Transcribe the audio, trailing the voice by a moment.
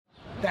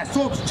that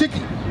sold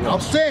chicken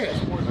upstairs.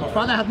 My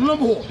father had the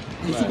number hole.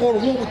 He used to go to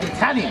war with the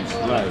Italians,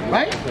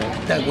 right?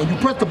 That when you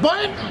press the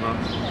button,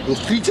 those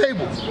 3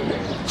 tables,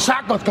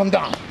 shotguns come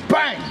down,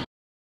 bang!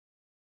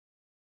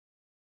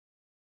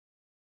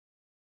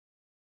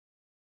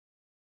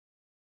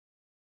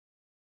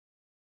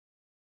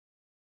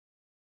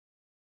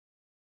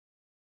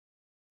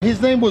 His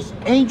name was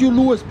Angel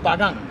Louis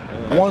Pagan,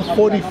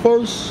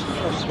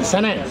 141st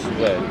San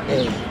Antonio,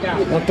 and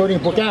 130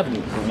 Brook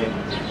Avenue.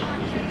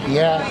 He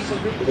had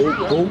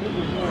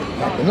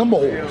the number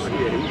holes.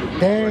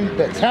 Then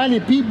the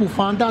Italian people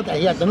found out that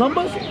he had the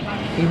numbers.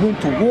 He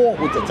went to war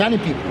with the Italian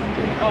people.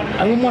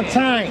 I remember one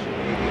time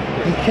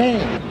he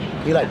came.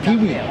 He like,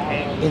 Pee-wee,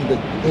 in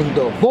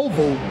the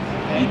Volvo,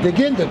 you dig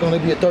in, there's gonna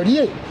be a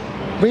 38.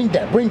 Bring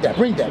that.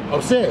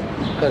 Upstairs,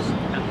 because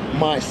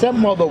my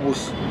stepmother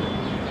was.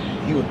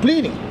 He was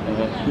bleeding.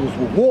 He was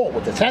with war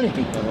with the Italian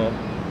people.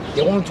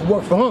 They wanted to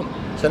work for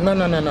him. Said, no.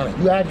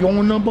 You have your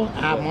own number,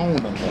 I have my own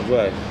number.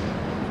 Right.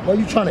 What are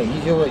you trying to?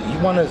 You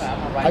want us?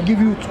 I give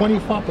you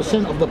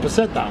 25% of the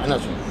percentile. And I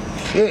said,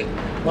 shit.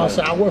 I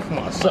said, I work for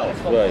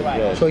myself.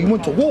 Right. So he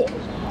went to war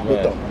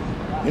with them.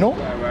 You know?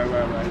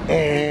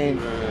 And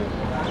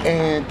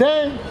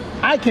then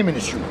I came in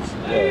the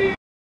streets.